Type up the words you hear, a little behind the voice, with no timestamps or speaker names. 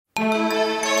The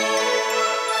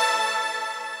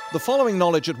following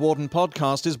Knowledge at Wharton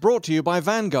podcast is brought to you by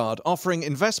Vanguard, offering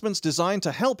investments designed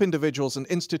to help individuals and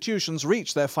institutions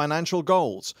reach their financial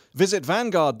goals. Visit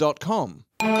Vanguard.com.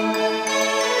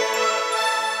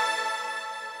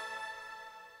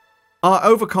 Are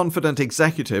overconfident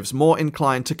executives more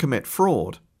inclined to commit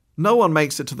fraud? No one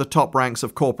makes it to the top ranks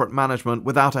of corporate management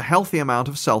without a healthy amount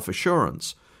of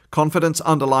self-assurance. Confidence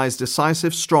underlies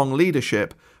decisive, strong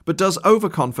leadership, but does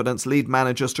overconfidence lead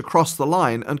managers to cross the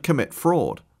line and commit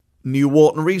fraud? New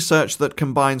Wharton research that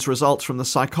combines results from the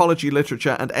psychology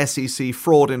literature and SEC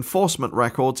fraud enforcement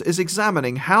records is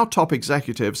examining how top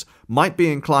executives might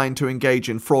be inclined to engage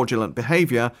in fraudulent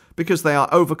behavior because they are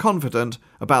overconfident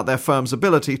about their firm's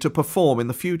ability to perform in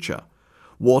the future.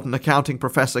 Wharton accounting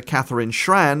professor Catherine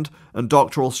Schrand and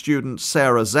doctoral student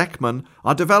Sarah Zeckman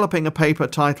are developing a paper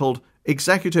titled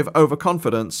Executive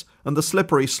Overconfidence and the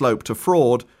Slippery Slope to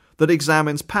Fraud that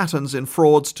examines patterns in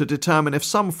frauds to determine if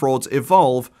some frauds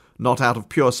evolve not out of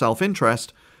pure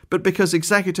self-interest, but because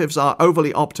executives are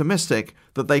overly optimistic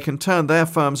that they can turn their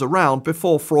firms around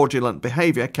before fraudulent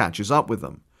behavior catches up with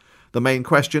them. The main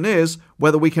question is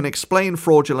whether we can explain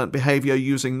fraudulent behavior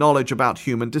using knowledge about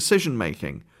human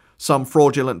decision-making. Some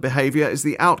fraudulent behavior is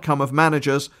the outcome of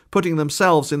managers putting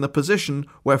themselves in the position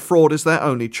where fraud is their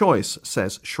only choice,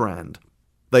 says Schrand.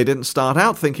 They didn't start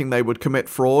out thinking they would commit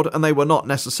fraud, and they were not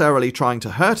necessarily trying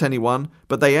to hurt anyone,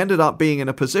 but they ended up being in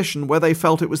a position where they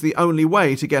felt it was the only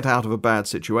way to get out of a bad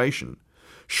situation.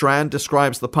 Schrand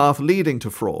describes the path leading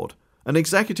to fraud. An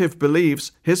executive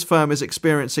believes his firm is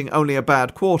experiencing only a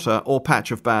bad quarter or patch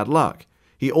of bad luck.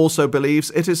 He also believes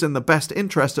it is in the best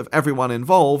interest of everyone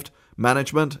involved,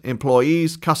 management,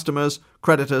 employees, customers,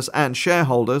 creditors, and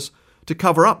shareholders, to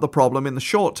cover up the problem in the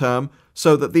short term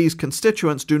so that these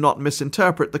constituents do not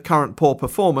misinterpret the current poor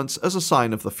performance as a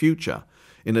sign of the future.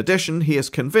 In addition, he is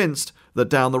convinced that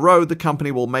down the road the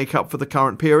company will make up for the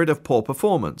current period of poor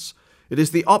performance. It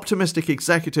is the optimistic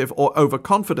executive or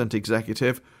overconfident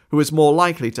executive who is more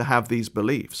likely to have these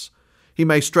beliefs. He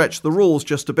may stretch the rules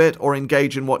just a bit or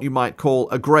engage in what you might call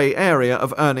a grey area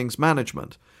of earnings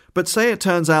management. But say it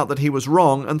turns out that he was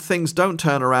wrong and things don't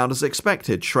turn around as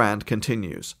expected, Schrand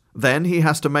continues. Then he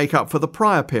has to make up for the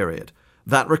prior period.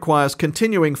 That requires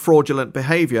continuing fraudulent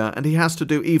behavior, and he has to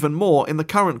do even more in the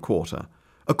current quarter.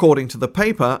 According to the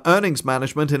paper, earnings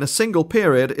management in a single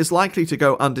period is likely to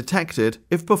go undetected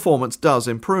if performance does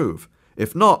improve.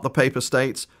 If not, the paper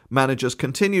states, managers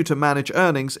continue to manage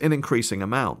earnings in increasing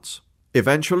amounts.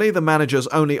 Eventually, the manager's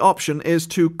only option is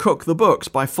to cook the books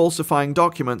by falsifying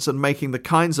documents and making the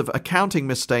kinds of accounting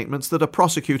misstatements that are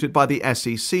prosecuted by the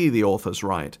SEC, the authors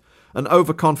write. An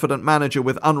overconfident manager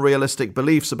with unrealistic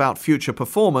beliefs about future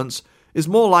performance is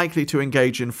more likely to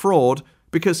engage in fraud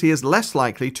because he is less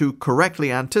likely to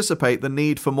correctly anticipate the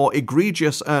need for more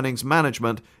egregious earnings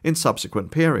management in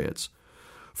subsequent periods.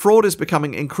 Fraud is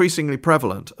becoming increasingly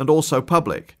prevalent and also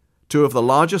public. Two of the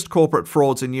largest corporate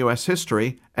frauds in US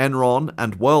history, Enron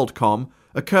and WorldCom,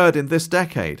 occurred in this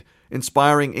decade,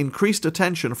 inspiring increased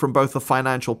attention from both the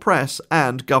financial press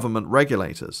and government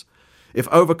regulators. If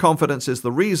overconfidence is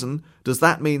the reason, does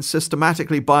that mean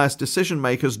systematically biased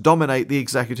decision-makers dominate the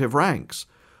executive ranks?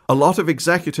 A lot of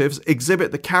executives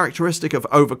exhibit the characteristic of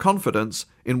overconfidence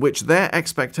in which their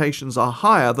expectations are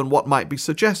higher than what might be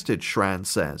suggested, Schrand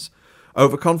says.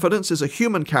 Overconfidence is a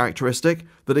human characteristic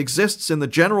that exists in the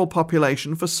general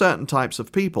population for certain types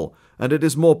of people, and it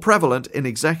is more prevalent in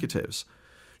executives.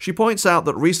 She points out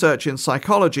that research in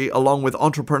psychology, along with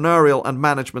entrepreneurial and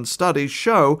management studies,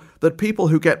 show that people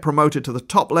who get promoted to the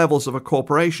top levels of a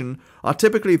corporation are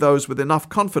typically those with enough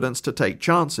confidence to take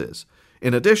chances.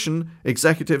 In addition,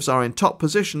 executives are in top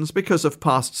positions because of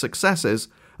past successes,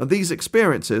 and these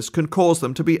experiences can cause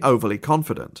them to be overly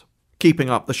confident. Keeping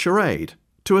up the charade.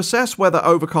 To assess whether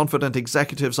overconfident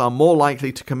executives are more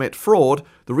likely to commit fraud,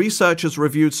 the researchers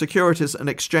reviewed Securities and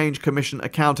Exchange Commission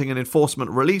accounting and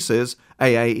enforcement releases,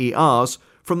 AAERs,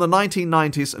 from the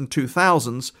 1990s and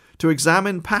 2000s to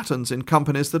examine patterns in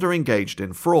companies that are engaged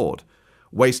in fraud.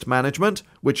 Waste Management,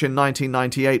 which in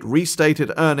 1998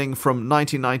 restated earnings from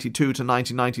 1992 to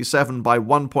 1997 by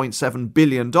 $1.7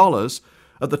 billion,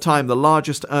 at the time the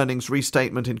largest earnings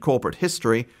restatement in corporate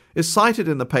history, is cited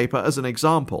in the paper as an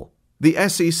example. The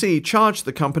SEC charged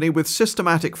the company with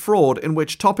systematic fraud in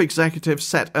which top executives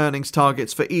set earnings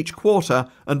targets for each quarter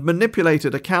and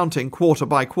manipulated accounting quarter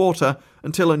by quarter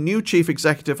until a new chief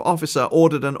executive officer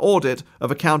ordered an audit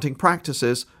of accounting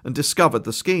practices and discovered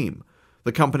the scheme.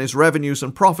 The company's revenues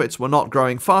and profits were not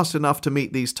growing fast enough to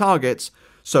meet these targets,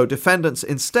 so defendants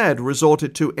instead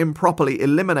resorted to improperly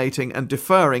eliminating and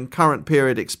deferring current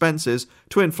period expenses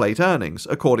to inflate earnings,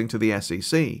 according to the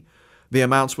SEC. The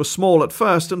amounts were small at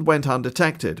first and went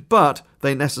undetected, but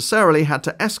they necessarily had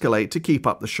to escalate to keep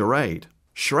up the charade.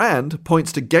 Schrand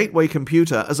points to Gateway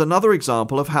Computer as another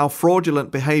example of how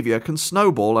fraudulent behavior can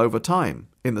snowball over time.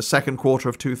 In the second quarter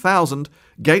of 2000,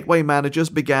 Gateway managers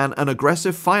began an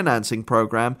aggressive financing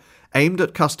program aimed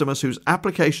at customers whose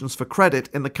applications for credit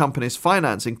in the company's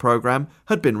financing program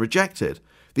had been rejected.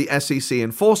 The SEC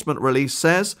enforcement release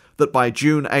says that by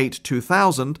June 8,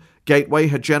 2000, Gateway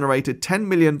had generated $10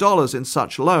 million in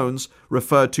such loans,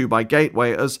 referred to by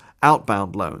Gateway as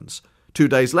outbound loans. 2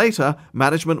 days later,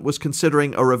 management was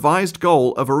considering a revised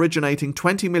goal of originating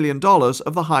 $20 million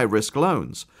of the high-risk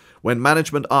loans. When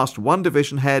management asked one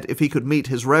division head if he could meet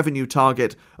his revenue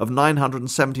target of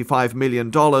 $975 million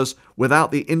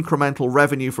without the incremental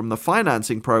revenue from the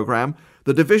financing program,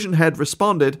 the division head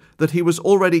responded that he was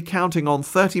already counting on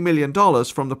 $30 million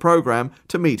from the program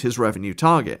to meet his revenue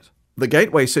target. The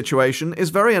Gateway situation is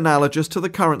very analogous to the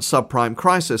current subprime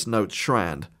crisis, notes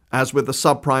Schrand. As with the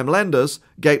subprime lenders,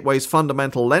 Gateway's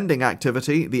fundamental lending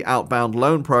activity, the outbound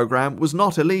loan program, was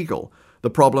not illegal. The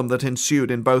problem that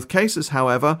ensued in both cases,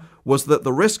 however, was that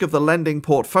the risk of the lending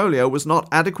portfolio was not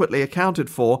adequately accounted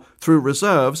for through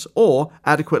reserves or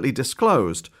adequately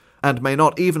disclosed, and may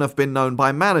not even have been known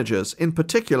by managers, in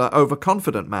particular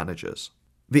overconfident managers.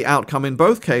 The outcome in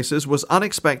both cases was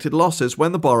unexpected losses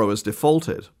when the borrowers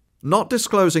defaulted. Not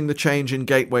disclosing the change in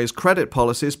Gateway's credit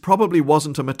policies probably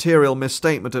wasn't a material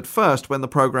misstatement at first when the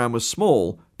program was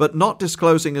small, but not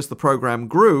disclosing as the program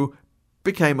grew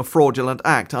became a fraudulent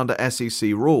act under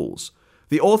SEC rules.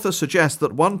 The author suggests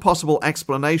that one possible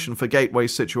explanation for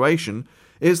Gateway's situation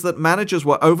is that managers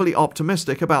were overly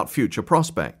optimistic about future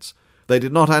prospects. They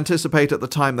did not anticipate at the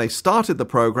time they started the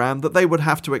program that they would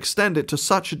have to extend it to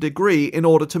such a degree in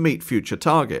order to meet future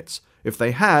targets. If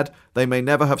they had, they may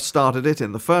never have started it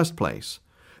in the first place.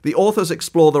 The authors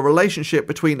explore the relationship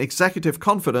between executive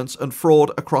confidence and fraud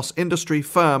across industry,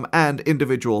 firm, and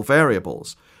individual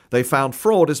variables. They found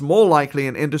fraud is more likely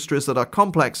in industries that are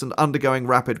complex and undergoing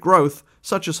rapid growth,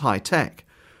 such as high tech.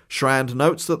 Schrand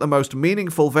notes that the most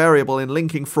meaningful variable in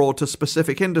linking fraud to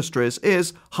specific industries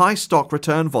is high stock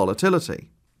return volatility.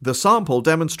 The sample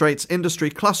demonstrates industry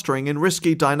clustering in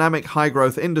risky, dynamic,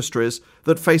 high-growth industries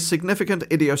that face significant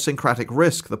idiosyncratic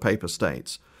risk, the paper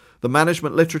states. The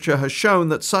management literature has shown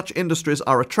that such industries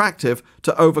are attractive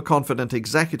to overconfident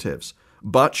executives,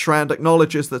 but Schrand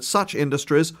acknowledges that such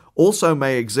industries also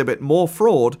may exhibit more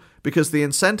fraud because the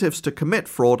incentives to commit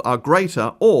fraud are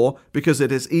greater or because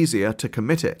it is easier to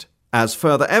commit it. As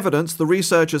further evidence, the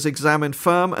researchers examined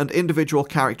firm and individual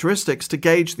characteristics to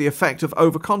gauge the effect of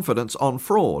overconfidence on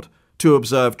fraud. To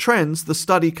observe trends, the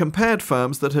study compared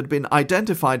firms that had been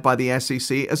identified by the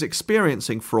SEC as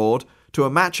experiencing fraud to a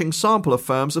matching sample of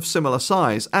firms of similar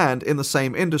size and in the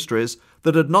same industries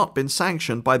that had not been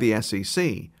sanctioned by the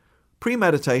SEC.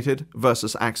 Premeditated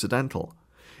versus accidental.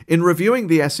 In reviewing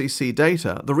the SEC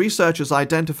data, the researchers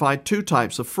identified two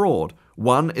types of fraud.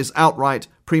 One is outright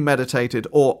premeditated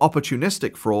or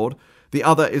opportunistic fraud. The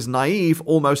other is naive,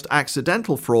 almost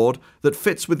accidental fraud that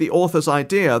fits with the author's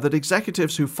idea that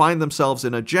executives who find themselves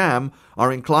in a jam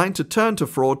are inclined to turn to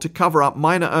fraud to cover up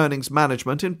minor earnings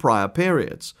management in prior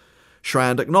periods.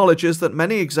 Schrand acknowledges that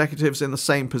many executives in the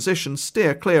same position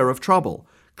steer clear of trouble.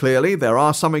 Clearly, there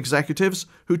are some executives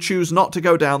who choose not to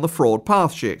go down the fraud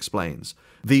path, she explains.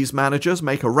 These managers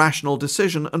make a rational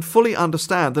decision and fully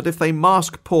understand that if they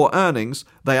mask poor earnings,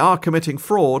 they are committing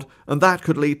fraud, and that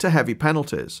could lead to heavy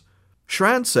penalties.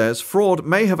 Schrand says fraud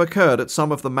may have occurred at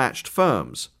some of the matched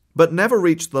firms, but never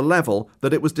reached the level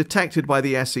that it was detected by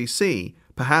the SEC,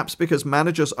 perhaps because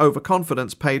managers'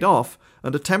 overconfidence paid off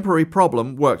and a temporary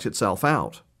problem worked itself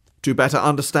out. To better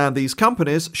understand these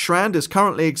companies, Schrand is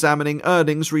currently examining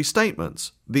earnings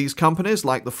restatements. These companies,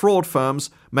 like the fraud firms,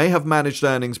 may have managed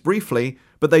earnings briefly,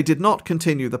 but they did not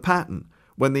continue the pattern.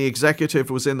 When the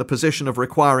executive was in the position of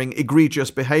requiring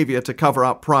egregious behavior to cover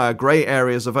up prior gray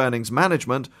areas of earnings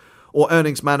management, or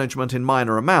earnings management in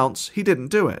minor amounts, he didn't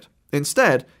do it.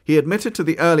 Instead, he admitted to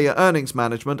the earlier earnings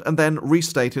management and then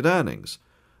restated earnings.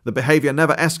 The behavior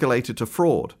never escalated to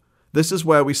fraud. This is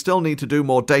where we still need to do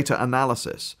more data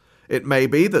analysis. It may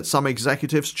be that some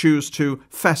executives choose to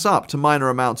fess up to minor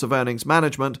amounts of earnings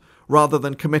management rather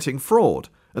than committing fraud,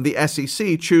 and the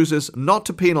SEC chooses not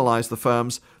to penalize the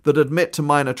firms that admit to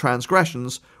minor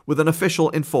transgressions with an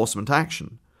official enforcement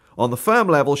action. On the firm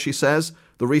level, she says,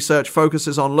 the research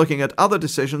focuses on looking at other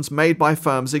decisions made by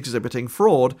firms exhibiting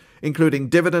fraud, including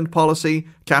dividend policy,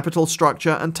 capital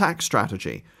structure, and tax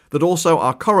strategy, that also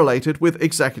are correlated with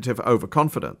executive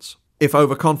overconfidence. If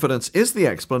overconfidence is the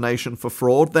explanation for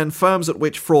fraud, then firms at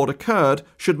which fraud occurred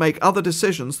should make other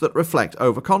decisions that reflect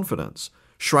overconfidence.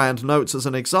 Schrand notes as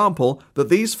an example that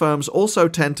these firms also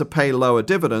tend to pay lower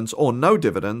dividends or no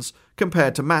dividends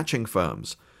compared to matching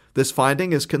firms. This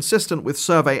finding is consistent with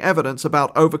survey evidence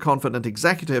about overconfident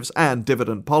executives and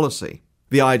dividend policy.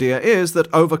 The idea is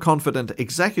that overconfident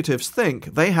executives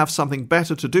think they have something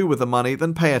better to do with the money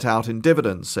than pay it out in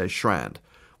dividends, says Schrand.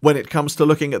 When it comes to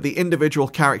looking at the individual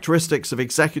characteristics of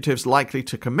executives likely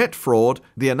to commit fraud,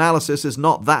 the analysis is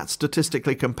not that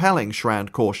statistically compelling,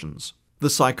 Schrand cautions. The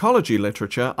psychology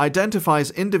literature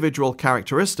identifies individual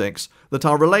characteristics that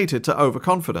are related to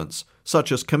overconfidence,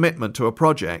 such as commitment to a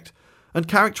project, and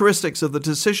characteristics of the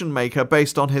decision-maker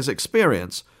based on his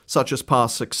experience, such as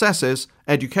past successes,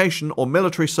 education or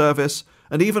military service,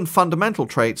 and even fundamental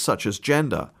traits such as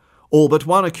gender. All but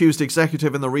one accused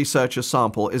executive in the researcher's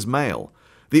sample is male.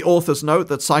 The authors note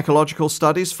that psychological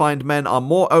studies find men are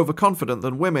more overconfident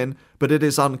than women, but it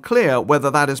is unclear whether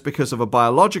that is because of a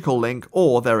biological link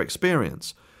or their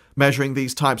experience. Measuring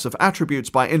these types of attributes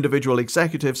by individual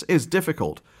executives is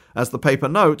difficult. As the paper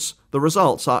notes, the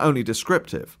results are only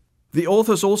descriptive. The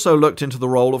authors also looked into the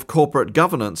role of corporate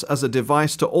governance as a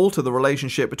device to alter the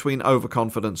relationship between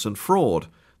overconfidence and fraud.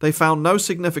 They found no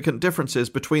significant differences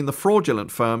between the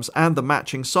fraudulent firms and the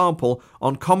matching sample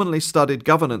on commonly studied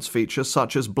governance features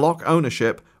such as block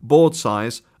ownership, board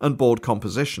size, and board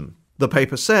composition. The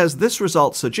paper says this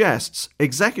result suggests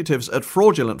executives at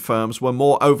fraudulent firms were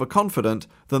more overconfident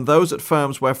than those at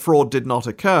firms where fraud did not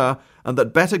occur, and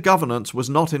that better governance was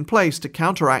not in place to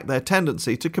counteract their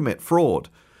tendency to commit fraud.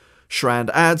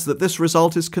 Schrand adds that this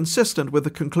result is consistent with the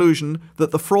conclusion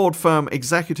that the fraud firm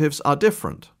executives are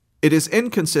different. It is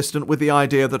inconsistent with the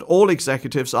idea that all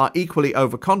executives are equally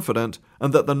overconfident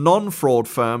and that the non-fraud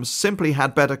firms simply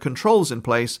had better controls in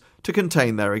place to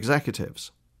contain their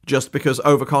executives. Just because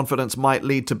overconfidence might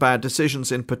lead to bad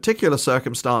decisions in particular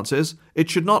circumstances, it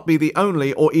should not be the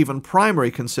only or even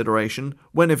primary consideration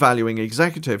when evaluating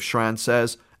executives, Schrand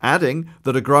says, adding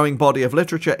that a growing body of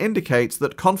literature indicates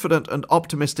that confident and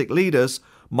optimistic leaders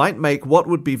might make what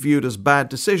would be viewed as bad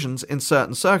decisions in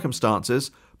certain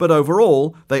circumstances, but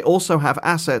overall, they also have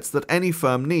assets that any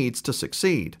firm needs to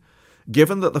succeed.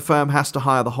 Given that the firm has to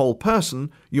hire the whole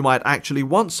person, you might actually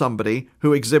want somebody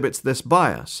who exhibits this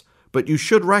bias, but you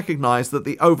should recognize that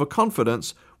the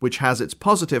overconfidence, which has its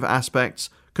positive aspects,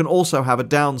 can also have a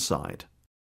downside.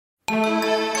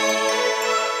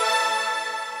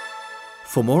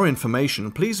 For more information,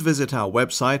 please visit our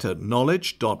website at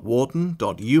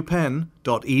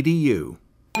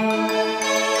knowledge.wharton.upenn.edu.